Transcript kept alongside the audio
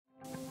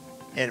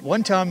At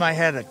one time I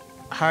had a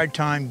hard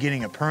time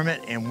getting a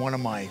permit in one of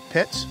my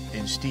pits,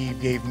 and Steve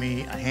gave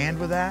me a hand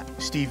with that.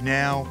 Steve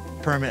now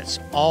permits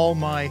all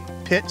my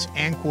pits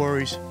and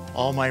quarries,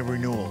 all my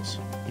renewals.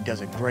 He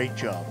does a great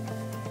job.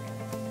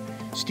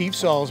 Steve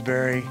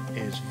SALSBURY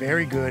is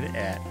very good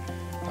at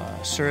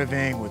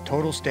surveying with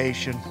total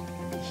station.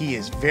 He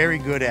is very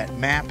good at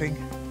mapping,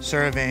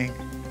 surveying,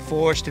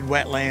 forested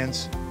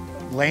wetlands,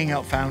 laying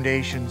out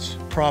foundations,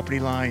 property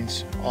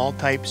lines, all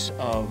types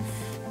of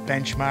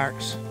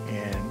benchmarks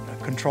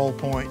and control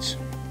points.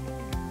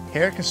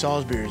 HERRICK and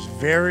SALSBURY is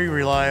very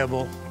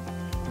reliable,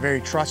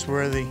 very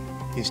trustworthy.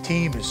 His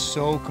team is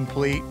so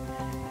complete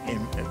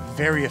and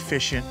very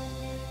efficient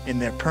in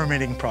their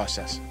permitting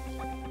process.